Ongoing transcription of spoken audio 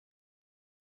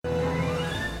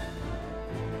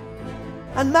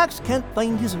and Max can't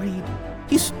find his reed.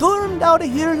 He stormed out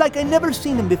of here like I never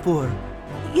seen him before.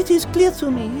 It is clear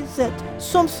to me that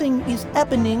something is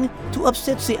happening to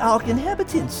upset the Ark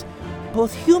inhabitants,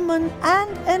 both human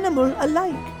and animal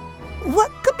alike.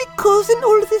 What could be causing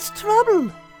all this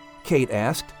trouble? Kate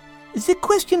asked. The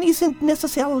question isn't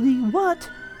necessarily what,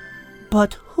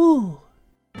 but who.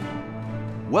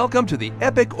 Welcome to the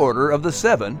Epic Order of the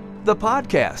Seven, the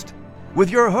podcast, with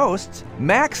your hosts,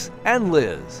 Max and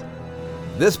Liz.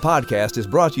 This podcast is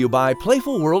brought to you by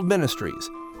Playful World Ministries.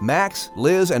 Max,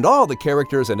 Liz, and all the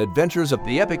characters and adventures of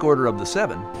the Epic Order of the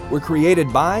Seven were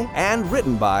created by and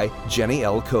written by Jenny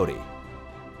L. Cody.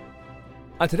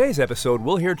 On today's episode,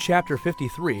 we'll hear Chapter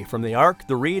 53 from the Ark,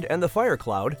 the Reed, and the Fire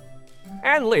Cloud.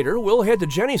 And later, we'll head to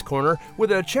Jenny's Corner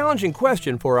with a challenging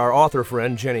question for our author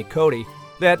friend, Jenny Cody,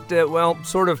 that,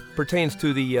 sort of pertains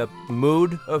to the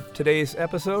mood of today's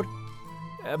episode.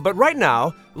 But right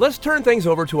now, let's turn things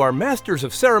over to our masters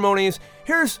of ceremonies.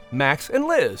 Here's Max and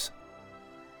Liz.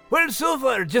 Well, so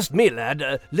far, just me,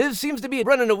 lad. Liz seems to be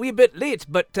running a wee bit late,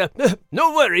 but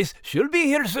no worries. She'll be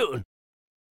here soon.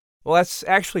 Well, that's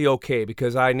actually okay,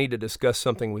 because I need to discuss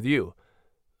something with you.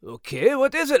 Okay,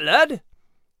 what is it, lad?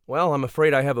 Well, I'm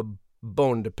afraid I have a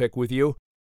bone to pick with you.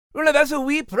 Well, that's a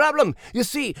wee problem. You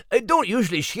see, I don't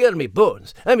usually share me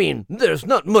bones. I mean, there's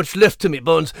not much left to me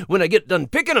bones when I get done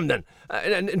picking them then.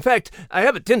 And in fact, I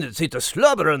have a tendency to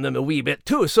slobber on them a wee bit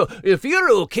too, so if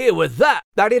you're okay with that...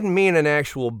 I didn't mean an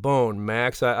actual bone,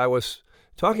 Max. I was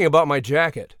talking about my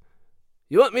jacket.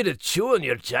 You want me to chew on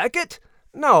your jacket?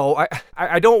 No,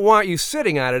 I don't want you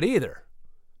sitting on it either.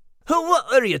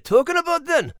 What are you talking about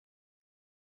then?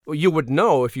 Well, you would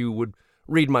know if you would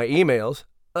read my emails.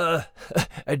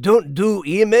 I don't do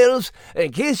emails.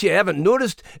 In case you haven't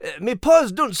noticed, me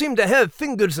paws don't seem to have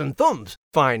fingers and thumbs.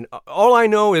 Fine. All I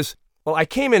know is, I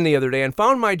came in the other day and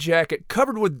found my jacket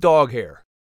covered with dog hair.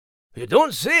 You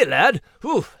don't say, lad.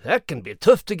 Whew, that can be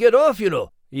tough to get off, you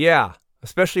know. Yeah,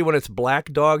 especially when it's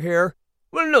black dog hair.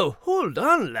 Well, no, hold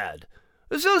on, lad.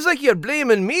 It sounds like you're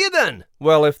blaming me, then.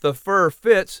 Well, if the fur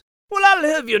fits... Well, I'll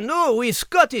have you know we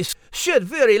Scotties shed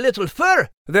very little fur.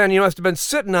 Then you must have been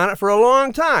sitting on it for a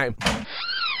long time.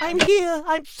 I'm here.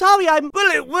 I'm sorry I'm...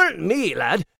 Well, it weren't me,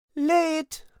 lad.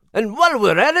 Late. And while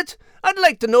we're at it, I'd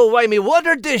like to know why me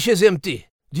water dish is empty.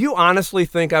 Do you honestly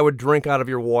think I would drink out of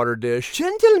your water dish?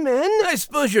 Gentlemen, I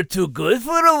suppose you're too good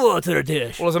for a water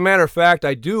dish. Well, as a matter of fact,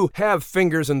 I do have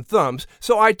fingers and thumbs,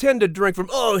 so I tend to drink from...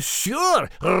 Oh, sure.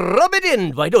 Rub it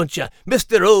in, why don't you?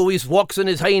 Mr. always walks on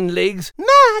his hind legs. Max!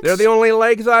 They're the only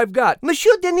legs I've got.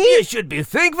 Monsieur Denis! You should be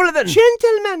thankful then.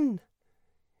 Gentlemen!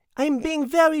 I'm being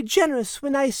very generous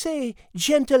when I say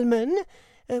gentlemen.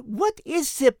 What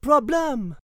is the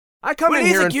problem? I come in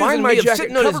here and find my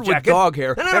jacket covered with dog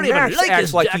hair, and I don't even Max like acts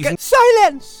his like jacket. he's...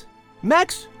 Silence!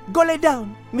 Max, go lay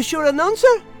down. Monsieur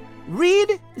Announcer,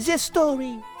 read the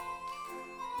story.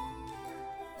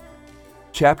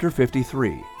 Chapter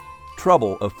 53,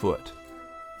 Trouble Afoot.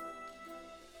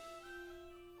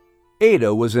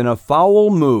 Ada was in a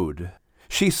foul mood.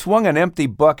 She swung an empty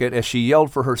bucket as she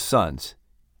yelled for her sons.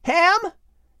 Ham!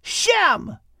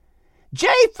 Shem!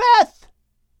 Japheth!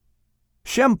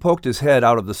 Shem poked his head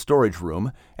out of the storage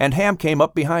room, and Ham came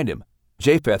up behind him.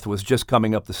 Japheth was just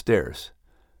coming up the stairs.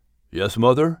 "Yes,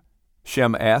 Mother?"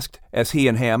 Shem asked as he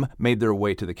and Ham made their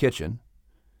way to the kitchen.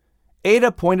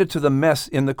 Ada pointed to the mess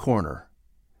in the corner.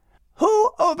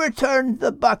 Who overturned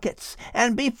the buckets?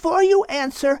 And before you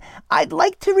answer, I'd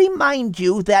like to remind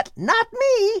you that not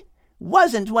me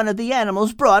wasn't one of the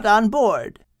animals brought on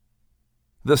board.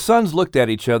 The sons looked at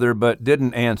each other but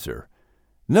didn't answer.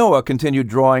 Noah continued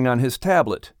drawing on his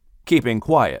tablet, keeping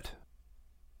quiet.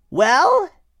 Well?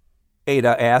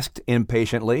 Ada asked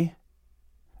impatiently.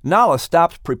 Nala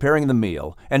stopped preparing the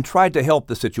meal and tried to help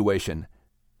the situation.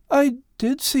 I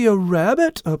did see a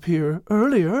rabbit up here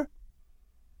earlier.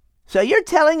 So you're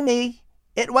telling me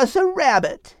it was a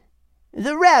rabbit?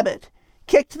 The rabbit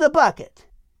kicked the bucket?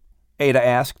 Ada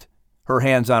asked, her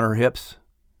hands on her hips.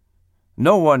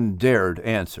 No one dared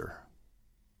answer.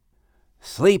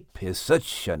 Sleep is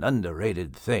such an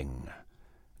underrated thing,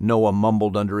 Noah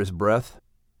mumbled under his breath.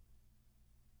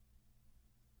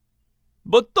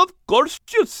 But of course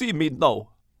you see me now,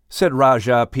 said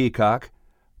Rajah Peacock,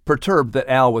 perturbed that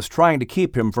Al was trying to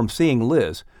keep him from seeing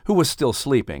Liz, who was still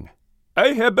sleeping. I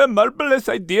have a marvelous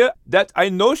idea that I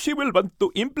know she will want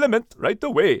to implement right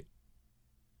away.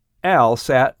 Al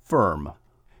sat firm,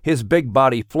 his big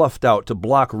body fluffed out to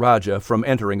block Rajah from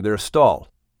entering their stall.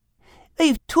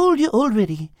 I've told you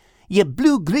already, you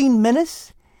blue-green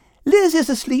menace. Liz is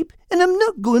asleep, and I'm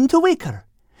not going to wake her,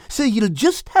 so you'll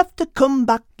just have to come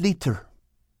back later.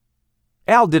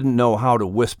 Al didn't know how to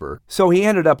whisper, so he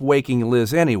ended up waking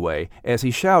Liz anyway as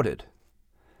he shouted.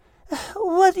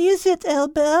 What is it,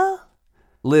 Albert?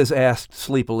 Liz asked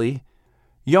sleepily,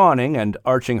 yawning and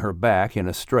arching her back in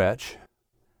a stretch.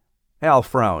 Al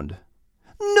frowned.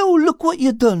 No, look what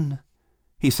you done,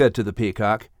 he said to the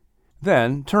peacock.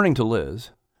 Then, turning to Liz,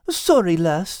 Sorry,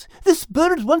 lass. This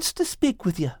bird wants to speak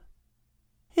with you.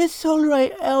 It's all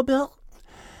right, Albert.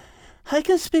 I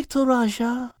can speak to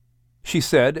Raja. she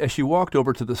said as she walked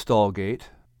over to the stall gate.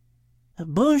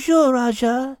 Bonjour,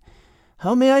 Raja.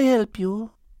 How may I help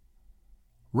you?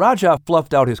 Raja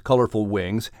fluffed out his colorful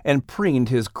wings and preened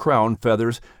his crown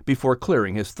feathers before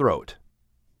clearing his throat.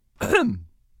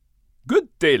 Good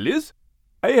day, Liz.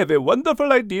 I have a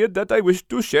wonderful idea that I wish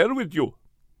to share with you.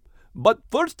 But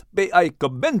first, may I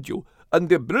commend you on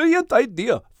the brilliant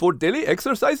idea for daily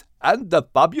exercise and the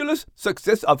fabulous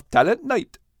success of Talent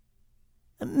Night.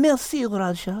 Merci,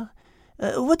 Raja.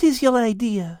 What is your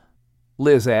idea?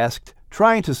 Liz asked,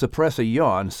 trying to suppress a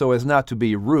yawn so as not to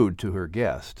be rude to her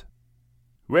guest.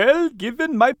 Well,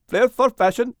 given my flair for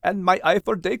fashion and my eye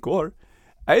for decor,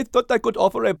 I thought I could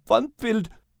offer a fun-filled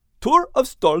tour of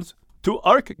stalls to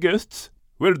ARC guests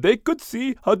where they could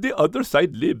see how the other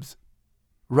side lives,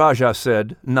 Raja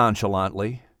said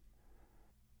nonchalantly.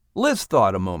 Liz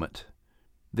thought a moment.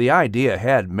 The idea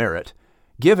had merit.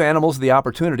 Give animals the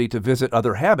opportunity to visit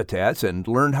other habitats and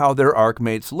learn how their ARC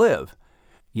mates live.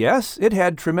 Yes, it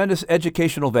had tremendous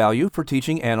educational value for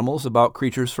teaching animals about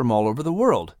creatures from all over the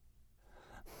world.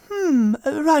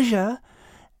 Raja,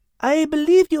 I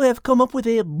believe you have come up with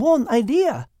a bon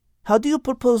idea. How do you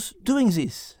propose doing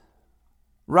this?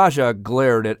 Raja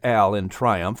glared at Al in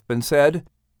triumph and said,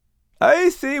 I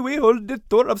say we hold the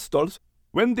tour of stalls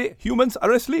when the humans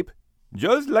are asleep,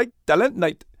 just like Talent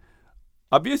Night.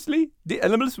 Obviously, the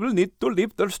animals will need to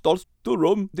leave their stalls to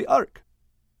roam the ARC.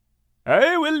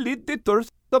 I will lead the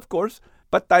tours, of course,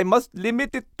 but I must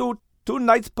limit it to 2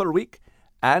 nights per week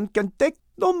and can take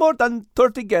no more than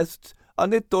 30 guests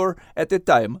on a tour at a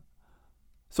time.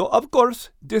 So, of course,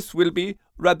 this will be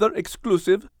rather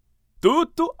exclusive due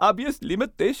to obvious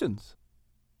limitations.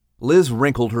 Liz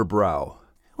wrinkled her brow.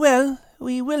 Well,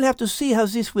 we will have to see how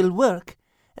this will work.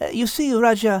 You see,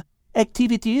 Raja,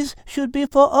 activities should be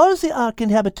for all the ARC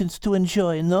inhabitants to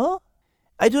enjoy, no?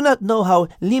 I do not know how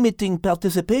limiting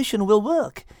participation will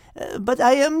work, but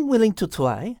I am willing to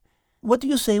try. What do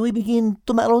you say we begin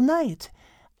tomorrow night?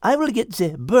 I will get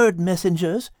the bird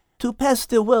messengers to pass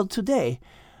the word today.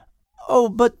 Oh,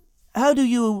 but how do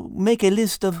you make a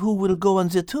list of who will go on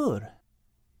the tour?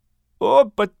 Oh,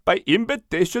 but by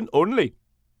invitation only.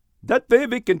 That way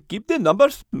we can keep the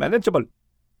numbers manageable.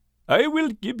 I will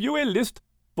give you a list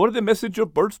for the messenger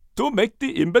birds to make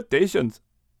the invitations.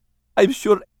 I'm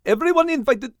sure everyone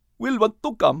invited will want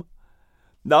to come.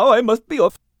 Now I must be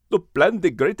off to plan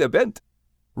the great event.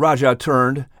 Raja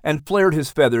turned and flared his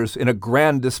feathers in a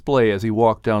grand display as he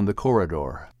walked down the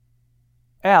corridor.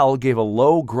 Al gave a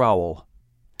low growl.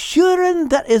 Sure,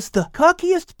 and that is the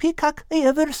cockiest peacock I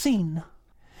ever seen.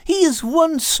 He is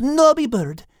one snobby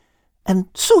bird, and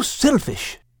so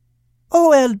selfish.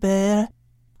 Oh, Albert,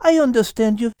 I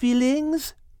understand your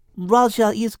feelings. Raja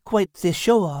is quite the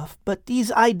show-off, but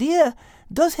his idea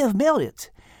does have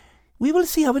merit. We will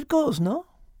see how it goes, no?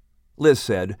 Liz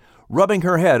said, rubbing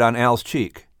her head on Al's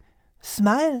cheek.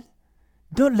 Smile.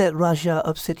 Don't let Raja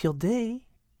upset your day.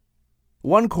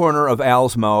 One corner of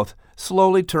Al's mouth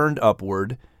slowly turned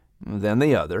upward, then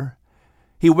the other.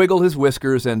 He wiggled his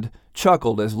whiskers and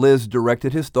chuckled as Liz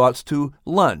directed his thoughts to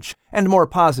lunch and more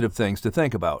positive things to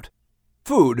think about.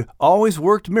 Food always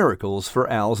worked miracles for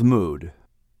Al's mood.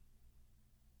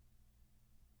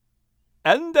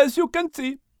 And as you can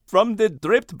see from the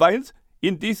draped vines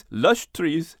in these lush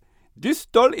trees, this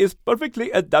stall is perfectly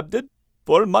adapted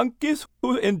for monkeys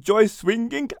who enjoy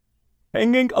swinging,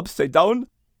 hanging upside down,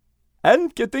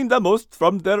 and getting the most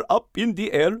from their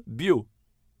up-in-the-air view,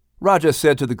 Raja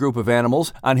said to the group of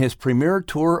animals on his premier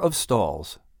tour of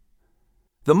stalls.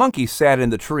 The monkeys sat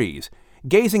in the trees,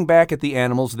 gazing back at the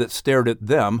animals that stared at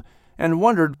them and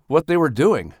wondered what they were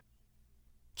doing.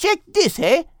 Check this,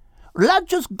 eh?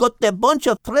 Raja's got a bunch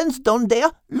of friends down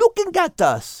there looking at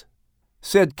us,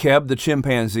 said Keb the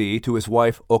chimpanzee to his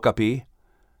wife Okapi.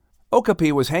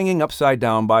 Okapi was hanging upside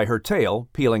down by her tail,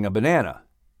 peeling a banana.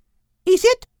 Is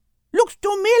it? Looks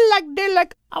to me like they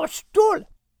like our stool.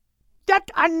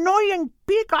 That annoying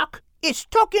peacock is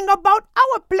talking about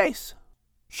our place.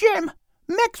 Shame,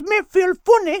 makes me feel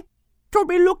funny to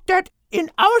be looked at in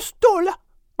our stool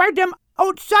by them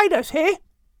outsiders, hey?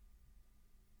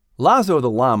 Lazo the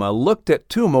llama looked at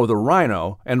Tumo the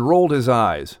rhino and rolled his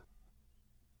eyes.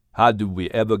 How did we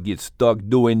ever get stuck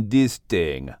doing this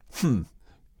thing?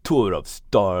 Tour of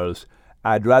stars.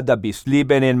 I'd rather be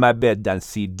sleeping in my bed than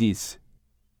see this.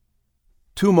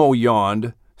 Tumo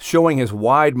yawned, showing his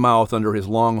wide mouth under his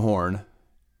long horn.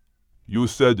 You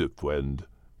said it, friend.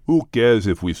 Who cares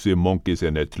if we see monkeys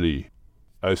in a tree?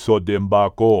 I saw them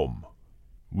back home.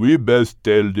 We best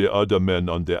tell the other men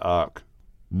on the ark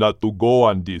not to go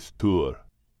on this tour,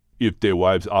 if their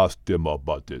wives ask them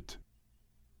about it.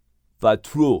 For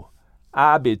true,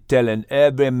 I be telling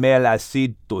every male I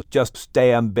see to just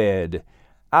stay in bed.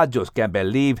 I just can't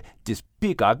believe this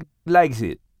peacock likes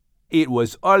it. It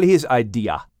was all his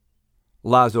idea.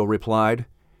 Lazo replied.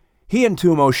 He and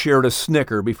Tumo shared a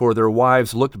snicker before their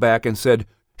wives looked back and said,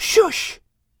 "Shush!"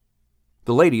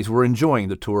 The ladies were enjoying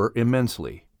the tour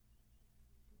immensely.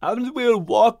 And we're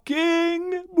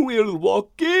walking,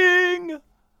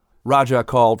 Raja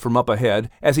called from up ahead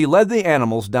as he led the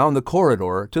animals down the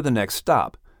corridor to the next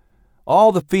stop.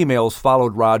 All the females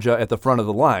followed Raja at the front of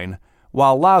the line,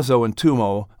 while Lazo and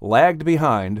Tumo lagged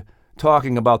behind,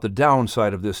 talking about the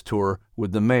downside of this tour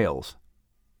with the males.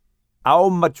 How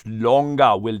much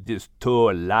longer will this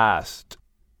tour last?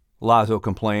 Lazo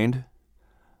complained.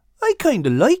 I kinda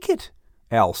like it,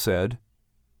 Al said.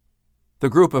 The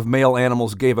group of male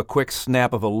animals gave a quick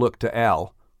snap of a look to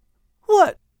Al.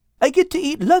 What? I get to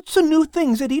eat lots of new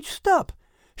things at each stop.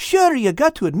 Sure, you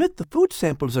got to admit the food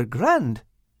samples are grand.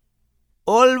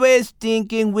 Always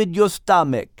thinking with your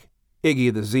stomach,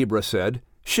 Iggy the zebra said,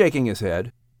 shaking his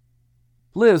head.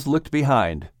 Liz looked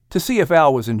behind to see if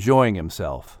Al was enjoying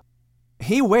himself.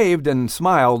 He waved and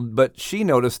smiled, but she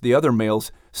noticed the other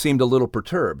males seemed a little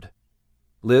perturbed.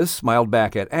 Liz smiled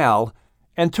back at Al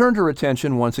and turned her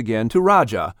attention once again to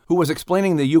Raja, who was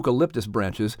explaining the eucalyptus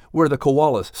branches where the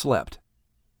koalas slept.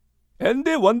 And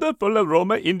the wonderful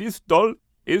aroma in this stall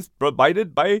is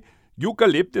provided by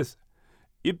eucalyptus.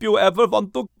 If you ever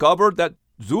want to cover that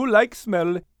zoo-like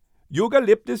smell,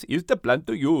 eucalyptus is the plant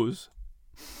to use.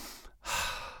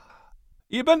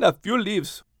 Even a few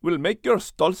leaves will make your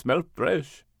stall smell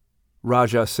fresh,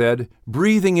 Raja said,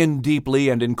 breathing in deeply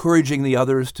and encouraging the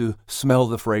others to smell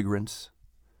the fragrance.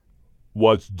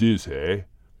 What's this, eh?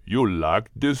 You like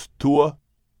this tour?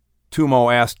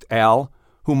 Tumo asked Al,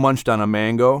 who munched on a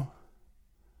mango.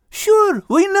 Sure,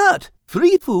 why not?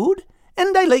 Free food,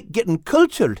 and I like getting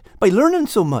cultured by learning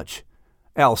so much,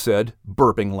 Al said,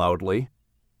 burping loudly.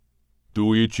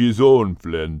 To each his own,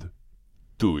 friend.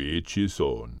 To each his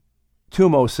own,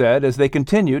 Tumo said as they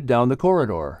continued down the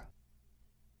corridor.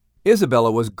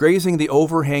 Isabella was grazing the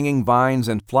overhanging vines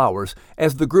and flowers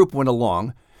as the group went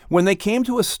along when they came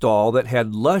to a stall that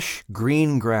had lush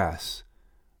green grass.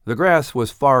 The grass was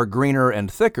far greener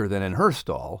and thicker than in her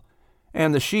stall,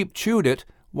 and the sheep chewed it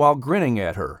while grinning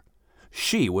at her.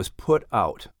 She was put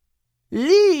out.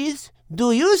 Liz,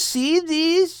 do you see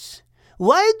this?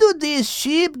 Why do these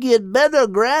sheep get better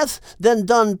grass than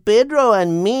Don Pedro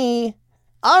and me?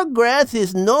 Our grass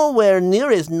is nowhere near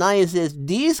as nice as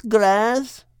this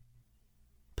grass.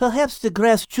 Perhaps the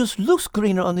grass just looks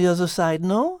greener on the other side,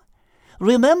 no?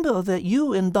 Remember that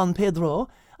you and Don Pedro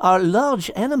are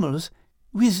large animals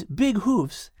with big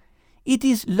hooves. It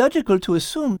is logical to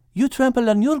assume you trample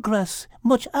on your grass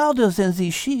much harder than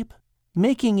these sheep,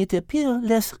 making it appear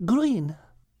less green.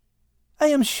 I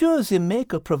am sure the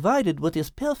Maker provided what is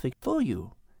perfect for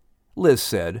you, Liz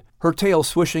said, her tail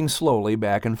swishing slowly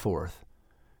back and forth.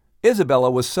 Isabella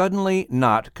was suddenly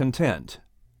not content.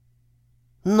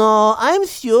 No, I'm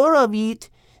sure of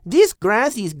it. This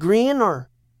grass is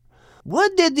greener.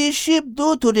 What did these sheep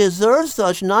do to deserve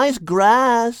such nice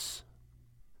grass?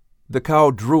 The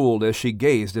cow drooled as she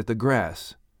gazed at the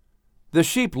grass. The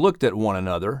sheep looked at one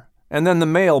another, and then the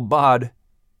male bawed,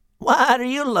 What are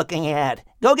you looking at?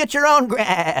 Go get your own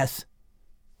grass.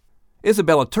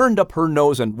 Isabella turned up her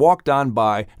nose and walked on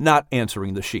by, not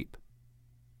answering the sheep.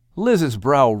 Liz's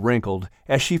brow wrinkled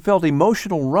as she felt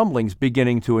emotional rumblings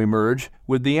beginning to emerge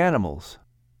with the animals.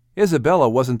 Isabella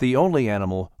wasn't the only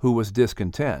animal who was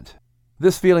discontent.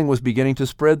 This feeling was beginning to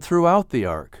spread throughout the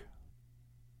ark.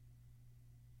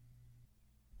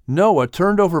 Noah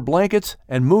turned over blankets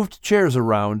and moved chairs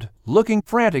around, looking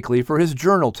frantically for his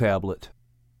journal tablet.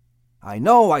 I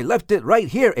know I left it right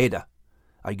here, Ada.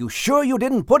 Are you sure you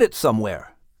didn't put it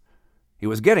somewhere? He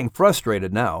was getting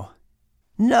frustrated now.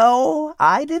 No,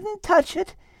 I didn't touch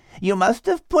it. You must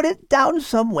have put it down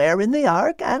somewhere in the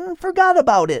ark and forgot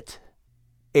about it,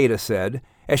 Ada said,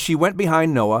 as she went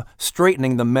behind Noah,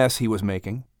 straightening the mess he was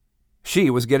making. She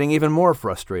was getting even more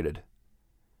frustrated.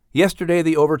 Yesterday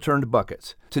the overturned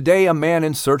buckets. Today a man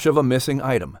in search of a missing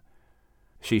item.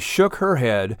 She shook her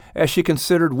head as she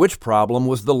considered which problem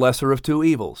was the lesser of two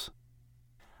evils.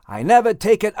 I never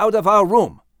take it out of our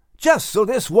room, just so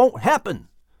this won't happen,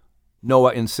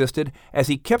 Noah insisted as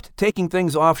he kept taking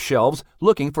things off shelves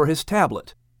looking for his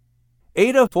tablet.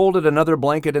 Ada folded another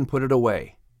blanket and put it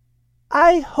away.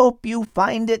 I hope you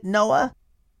find it, Noah,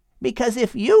 because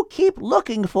if you keep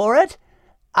looking for it,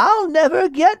 I'll never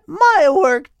get my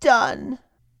work done.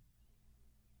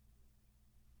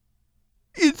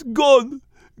 It's gone.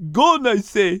 Gone, I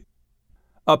say.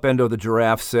 Upendo the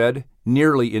giraffe said,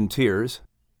 nearly in tears.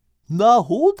 Now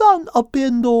hold on,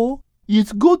 Upendo.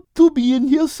 It's got to be in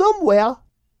here somewhere.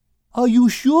 Are you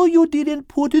sure you didn't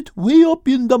put it way up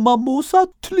in the mimosa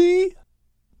tree?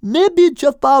 Maybe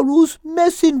Jafaru's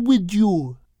messing with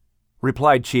you,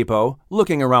 replied Cheapo,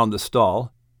 looking around the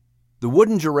stall. The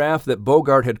wooden giraffe that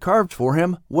Bogart had carved for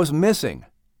him was missing.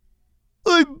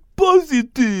 I'm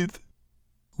positive.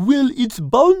 Well, it's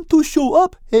bound to show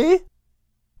up, eh?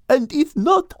 And if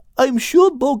not, I'm sure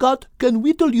Bogart can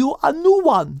whittle you a new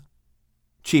one,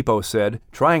 Cheapo said,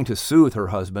 trying to soothe her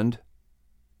husband.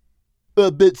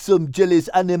 I bet some jealous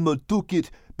animal took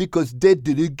it because they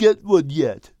didn't get one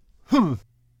yet.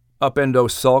 Upendo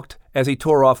sulked as he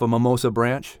tore off a mimosa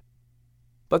branch.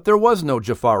 But there was no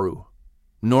Jafaru,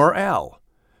 nor Al,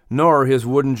 nor his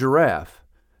wooden giraffe,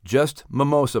 just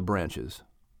mimosa branches.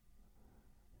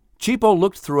 Cheapo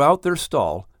looked throughout their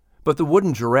stall, but the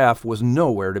wooden giraffe was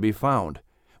nowhere to be found.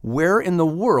 Where in the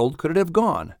world could it have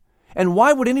gone? And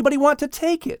why would anybody want to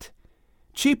take it?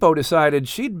 Cheapo decided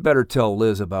she'd better tell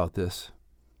Liz about this.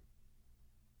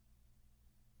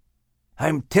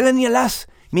 I'm telling you, lass,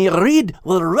 me Reed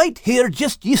was right here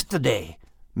just yesterday,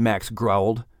 Max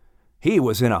growled. He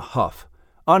was in a huff,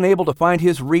 unable to find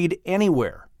his Reed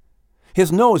anywhere.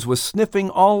 His nose was sniffing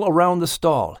all around the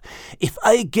stall. If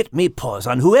I get me paws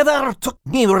on whoever took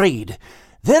me Reed,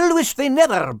 they'll wish they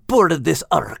never boarded this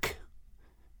ark.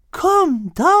 Calm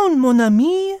down, mon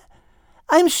ami.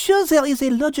 I'm sure there is a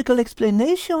logical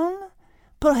explanation.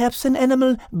 Perhaps an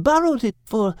animal borrowed it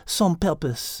for some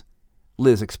purpose,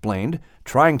 Liz explained,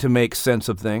 trying to make sense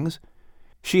of things.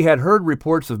 She had heard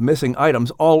reports of missing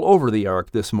items all over the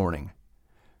ark this morning.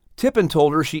 Tippin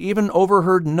told her she even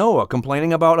overheard Noah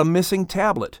complaining about a missing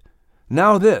tablet.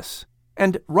 Now this,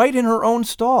 and right in her own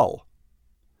stall.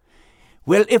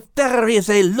 Well, if there is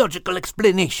a logical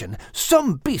explanation,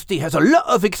 some beastie has a lot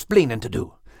of explaining to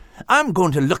do. I'm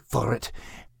going to look for it.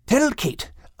 Tell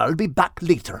Kate I'll be back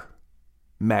later,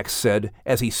 Max said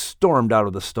as he stormed out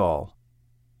of the stall.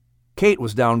 Kate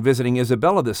was down visiting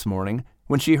Isabella this morning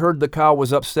when she heard the cow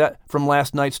was upset from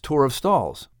last night's tour of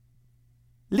stalls.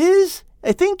 Liz,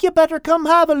 I think you better come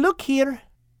have a look here,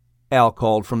 Al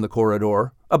called from the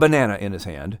corridor, a banana in his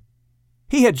hand.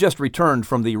 He had just returned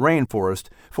from the rainforest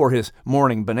for his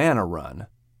morning banana run.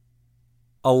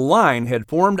 A line had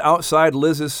formed outside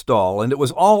Liz's stall, and it was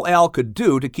all Al could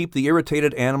do to keep the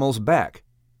irritated animals back.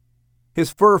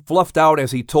 His fur fluffed out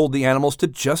as he told the animals to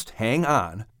just hang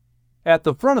on. At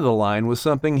the front of the line was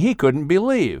something he couldn't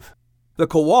believe. The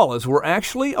koalas were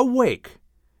actually awake,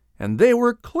 and they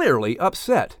were clearly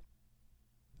upset.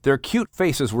 Their cute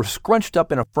faces were scrunched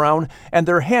up in a frown, and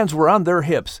their hands were on their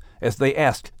hips as they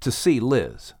asked to see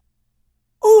Liz.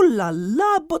 Oh la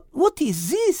la, but what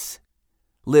is this?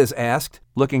 Liz asked,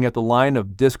 looking at the line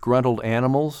of disgruntled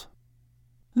animals.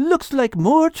 Looks like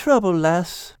more trouble,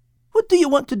 lass. What do you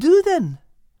want to do, then?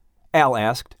 Al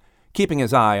asked, keeping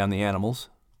his eye on the animals.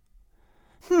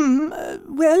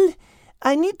 Well,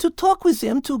 I need to talk with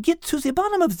them to get to the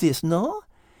bottom of this, no?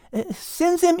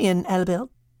 Send them in, Albert.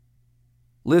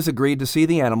 Liz agreed to see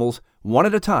the animals, one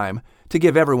at a time, to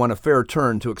give everyone a fair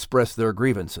turn to express their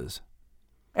grievances.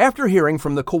 After hearing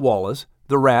from the koalas,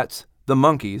 the rats, the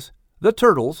monkeys, the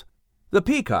turtles, the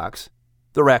peacocks,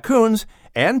 the raccoons,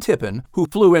 and Tippin, who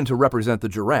flew in to represent the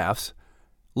giraffes,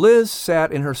 Liz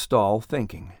sat in her stall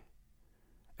thinking.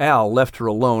 Al left her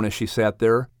alone as she sat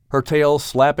there, her tail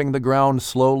slapping the ground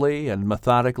slowly and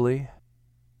methodically.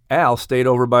 Al stayed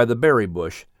over by the berry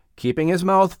bush, keeping his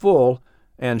mouth full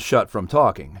and shut from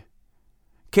talking.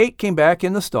 Kate came back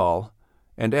in the stall,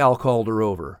 and Al called her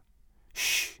over.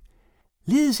 Shh!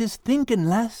 Liz is thinking,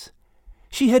 lass.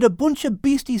 She had a bunch of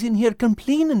beasties in here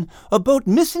complaining about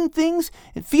missing things,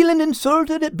 feeling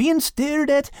insulted at being stared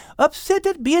at, upset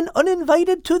at being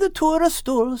uninvited to the tour of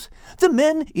stalls, the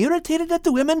men irritated at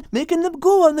the women making them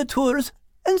go on the tours,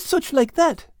 and such like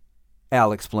that,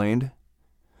 Al explained.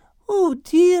 Oh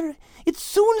dear, it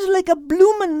sounds like a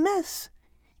bloomin' mess.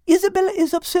 Isabella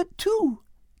is upset too,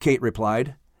 Kate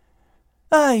replied.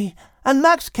 Aye, and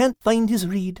Max can't find his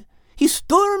Reed. He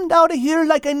stormed out of here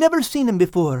like I never seen him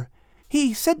before.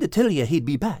 He said to tell you he'd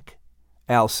be back,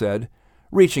 Al said,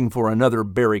 reaching for another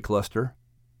berry cluster.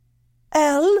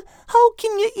 Al, how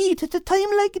can you eat at a time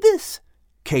like this?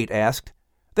 Kate asked,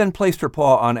 then placed her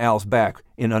paw on Al's back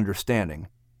in understanding.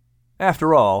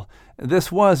 After all,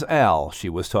 this was Al she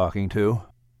was talking to.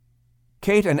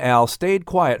 Kate and Al stayed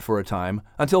quiet for a time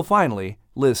until finally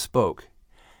Liz spoke.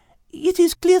 It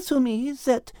is clear to me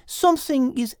that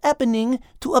something is happening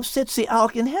to upset the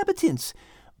Ark inhabitants,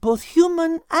 both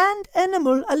human and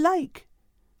animal alike,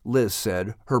 Liz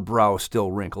said, her brow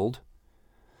still wrinkled.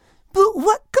 But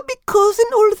what could be causing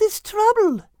all this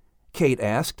trouble? Kate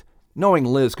asked, knowing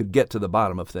Liz could get to the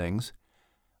bottom of things.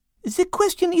 The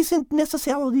question isn't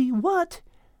necessarily what,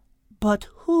 but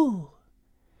who.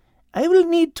 I will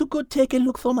need to go take a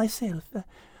look for myself.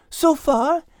 So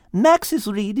far, Max's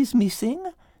reed is missing,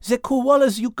 the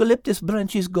koala's eucalyptus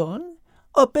branch is gone,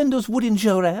 Upendo's wooden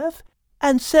giraffe,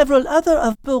 and several other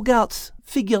of Bogart's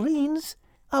figurines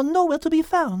are nowhere to be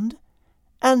found,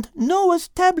 and Noah's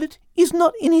tablet is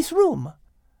not in his room.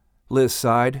 Liz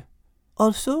sighed.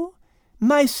 Also,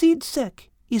 my seed sack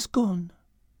is gone.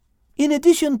 In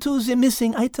addition to the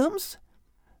missing items,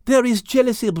 there is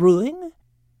jealousy brewing,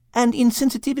 and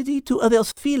insensitivity to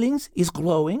others' feelings is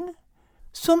growing.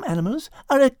 Some animals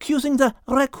are accusing the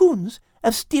raccoons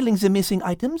of stealing the missing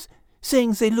items,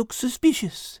 saying they look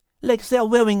suspicious, like they're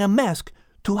wearing a mask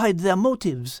to hide their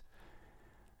motives.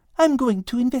 I'm going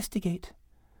to investigate,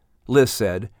 Liz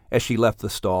said as she left the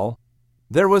stall.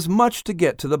 There was much to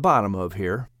get to the bottom of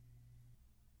here.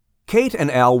 Kate and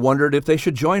Al wondered if they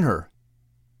should join her.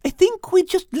 I think we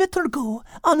just let her go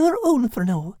on her own for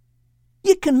now.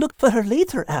 You can look for her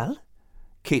later, Al,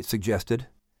 Kate suggested.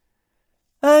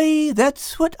 Aye,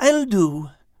 that's what I'll do,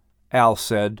 Al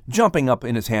said, jumping up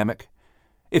in his hammock.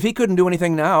 If he couldn't do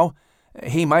anything now,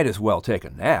 he might as well take a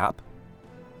nap.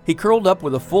 He curled up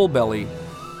with a full belly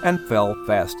and fell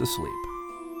fast asleep.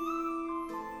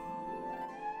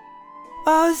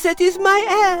 Ah, that is my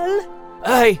Al.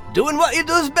 Aye, doing what he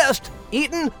does best,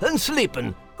 eating and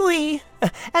sleeping. Oui,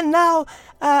 and now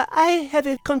I have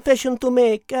a confession to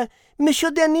make.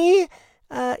 Monsieur Denis,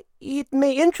 it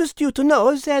may interest you to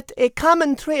know that a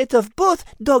common trait of both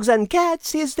dogs and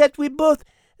cats is that we both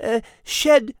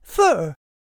shed fur.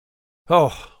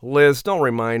 Oh, Liz, don't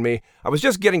remind me. I was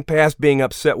just getting past being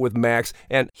upset with Max,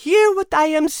 and... Hear what I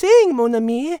am saying, mon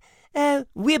ami.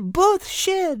 We both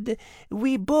shed.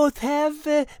 We both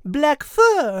have black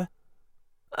fur.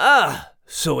 Ah,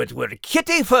 so it were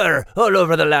kitty fur all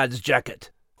over the lad's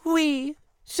jacket. Oui,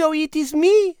 so it is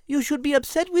me you should be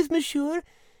upset with, monsieur.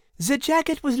 The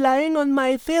jacket was lying on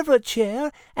my favorite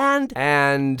chair, and...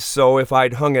 And so if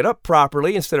I'd hung it up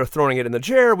properly instead of throwing it in the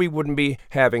chair, we wouldn't be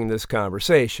having this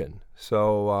conversation.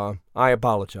 So, I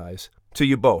apologize. To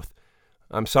you both.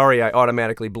 I'm sorry I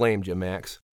automatically blamed you,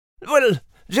 Max. Well,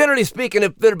 generally speaking,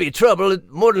 if there be trouble, it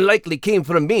more than likely came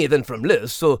from me than from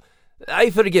Liz, so I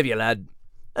forgive you, lad.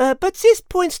 But this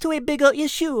points to a bigger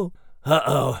issue.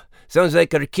 Uh-oh. Sounds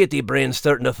like her kitty brain's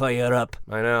starting to fire up.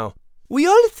 I know. We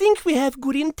all think we have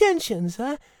good intentions,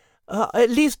 huh?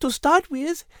 At least to start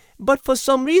with. But for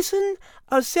some reason,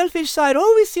 our selfish side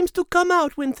always seems to come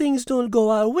out when things don't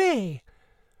go our way.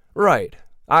 Right.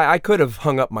 I could have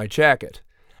hung up my jacket.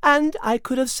 And I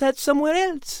could have sat somewhere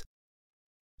else.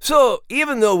 So,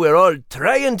 even though we're all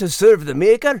trying to serve the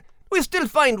Maker, we still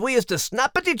find ways to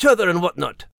snap at each other and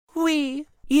whatnot. We,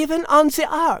 even on the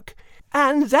Ark.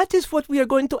 And that is what we are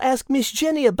going to ask Miss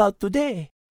Jenny about today.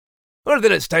 Well,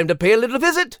 then it's time to pay a little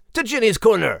visit to Jenny's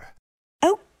Corner.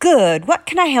 Oh, good. What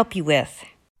can I help you with?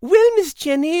 Well, Miss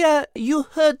Jenny, you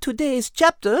heard today's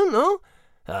chapter, no?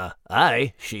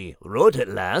 Aye, she wrote it,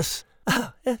 lass.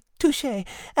 Touché.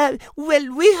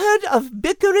 Well, we heard of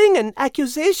bickering and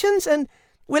accusations, and,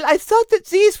 well, I thought that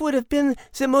these would have been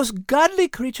the most godly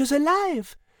creatures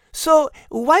alive. So,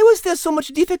 why was there so much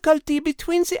difficulty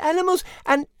between the animals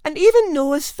and even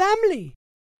Noah's family?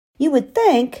 You would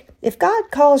think if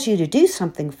God calls you to do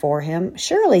something for him,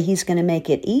 surely he's going to make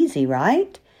it easy,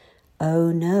 right?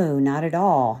 Oh, no, not at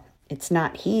all. It's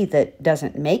not he that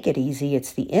doesn't make it easy.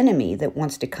 It's the enemy that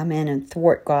wants to come in and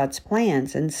thwart God's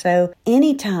plans. And so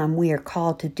anytime we are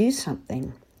called to do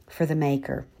something for the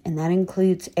Maker, and that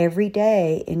includes every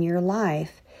day in your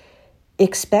life,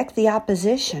 expect the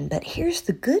opposition. But here's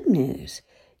the good news.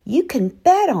 You can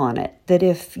bet on it that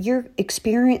if you're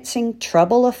experiencing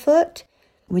trouble afoot,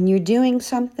 when you're doing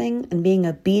something and being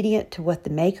obedient to what the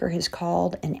Maker has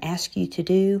called and asked you to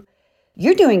do,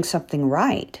 you're doing something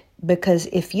right. Because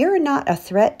if you're not a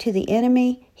threat to the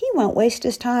enemy, he won't waste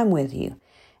his time with you.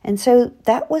 And so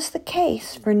that was the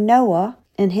case for Noah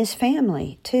and his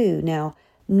family, too. Now,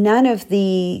 none of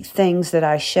the things that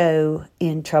I show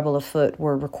in Trouble Afoot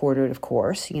were recorded, of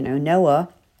course. You know, Noah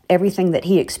everything that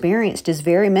he experienced is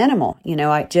very minimal. You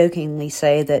know, I jokingly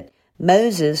say that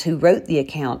Moses, who wrote the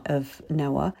account of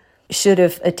Noah, should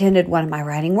have attended one of my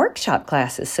writing workshop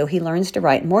classes so he learns to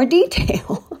write in more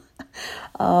detail.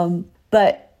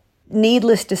 But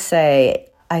needless to say,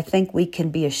 I think we can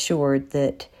be assured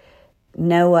that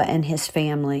Noah and his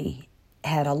family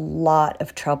had a lot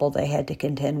of trouble they had to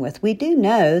contend with. We do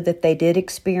know that they did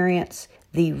experience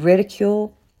the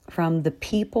ridicule from the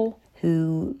people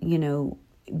who, you know,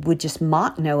 would just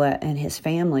mock Noah and his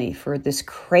family for this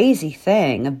crazy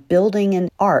thing of building an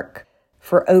ark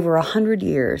for over 100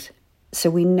 years. So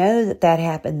we know that that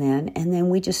happened then, and then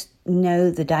we just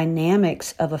know the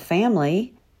dynamics of a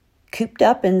family cooped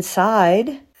up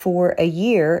inside for a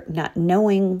year, not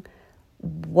knowing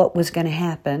what was going to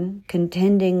happen,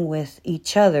 contending with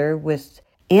each other, with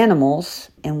animals,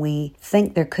 and we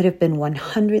think there could have been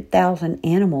 100,000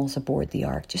 animals aboard the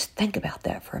ark. Just think about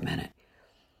that for a minute.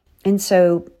 And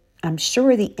so I'm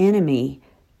sure the enemy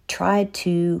tried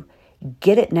to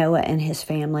get at Noah and his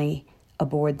family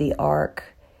aboard the ark,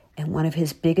 and one of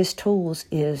his biggest tools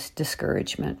is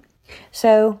discouragement.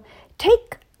 So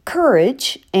take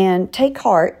courage and take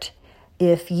heart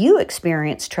if you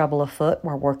experience trouble afoot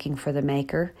while working for the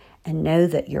Maker, and know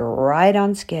that you're right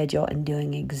on schedule and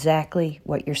doing exactly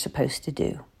what you're supposed to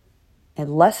do. A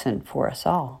lesson for us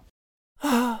all.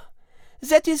 Ah,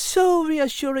 that is so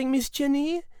reassuring, Miss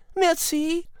Jenny.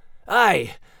 Merci.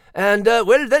 Aye, and,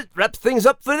 well, that wraps things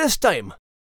up for this time.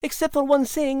 Except for one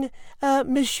thing.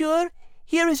 Monsieur,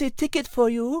 here is a ticket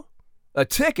for you. A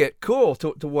ticket? Cool.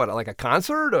 To what, like a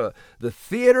concert? The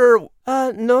theater?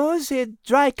 No, the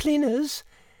dry cleaners.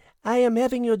 I am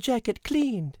having your jacket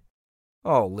cleaned.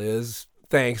 Oh, Liz,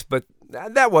 thanks, but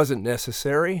that wasn't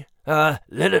necessary. Let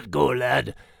it go,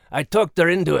 lad. I talked her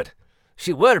into it.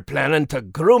 She were planning to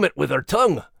groom it with her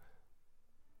tongue.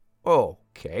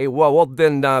 Okay, well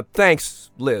then,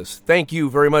 thanks, Liz. Thank you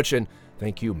very much, and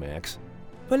thank you, Max.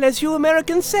 Well, as you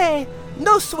Americans say,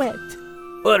 no sweat.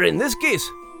 Or in this case,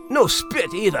 no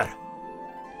spit either.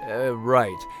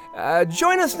 Right.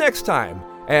 Join us next time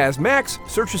as Max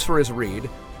searches for his reed,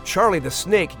 Charlie the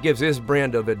Snake gives his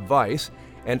brand of advice,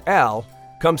 and Al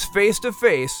comes face to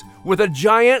face with a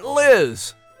giant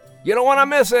Liz. You don't want to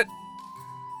miss it.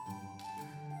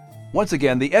 Once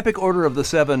again, the Epic Order of the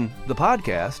Seven, the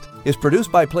podcast, is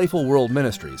produced by Playful World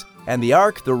Ministries, and The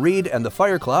Ark, the Reed, and the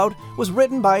Fire Cloud was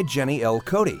written by Jenny L.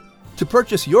 Cody. To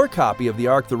purchase your copy of The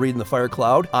Ark, the Reed, and the Fire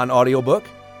Cloud on audiobook,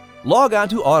 log on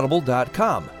to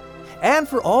audible.com. And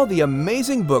for all the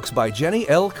amazing books by Jenny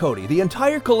L. Cody, the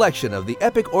entire collection of the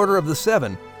Epic Order of the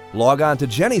Seven, log on to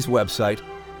Jenny's website,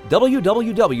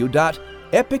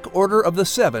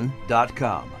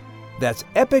 www.epicorderoftheseven.com. That's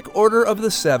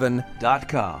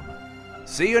epicorderoftheseven.com.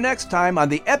 See you next time on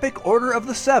the Epic Order of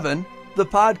the Seven, the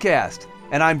podcast.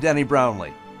 And I'm Denny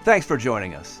Brownlee. Thanks for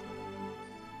joining us.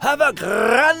 Have a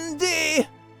grand day!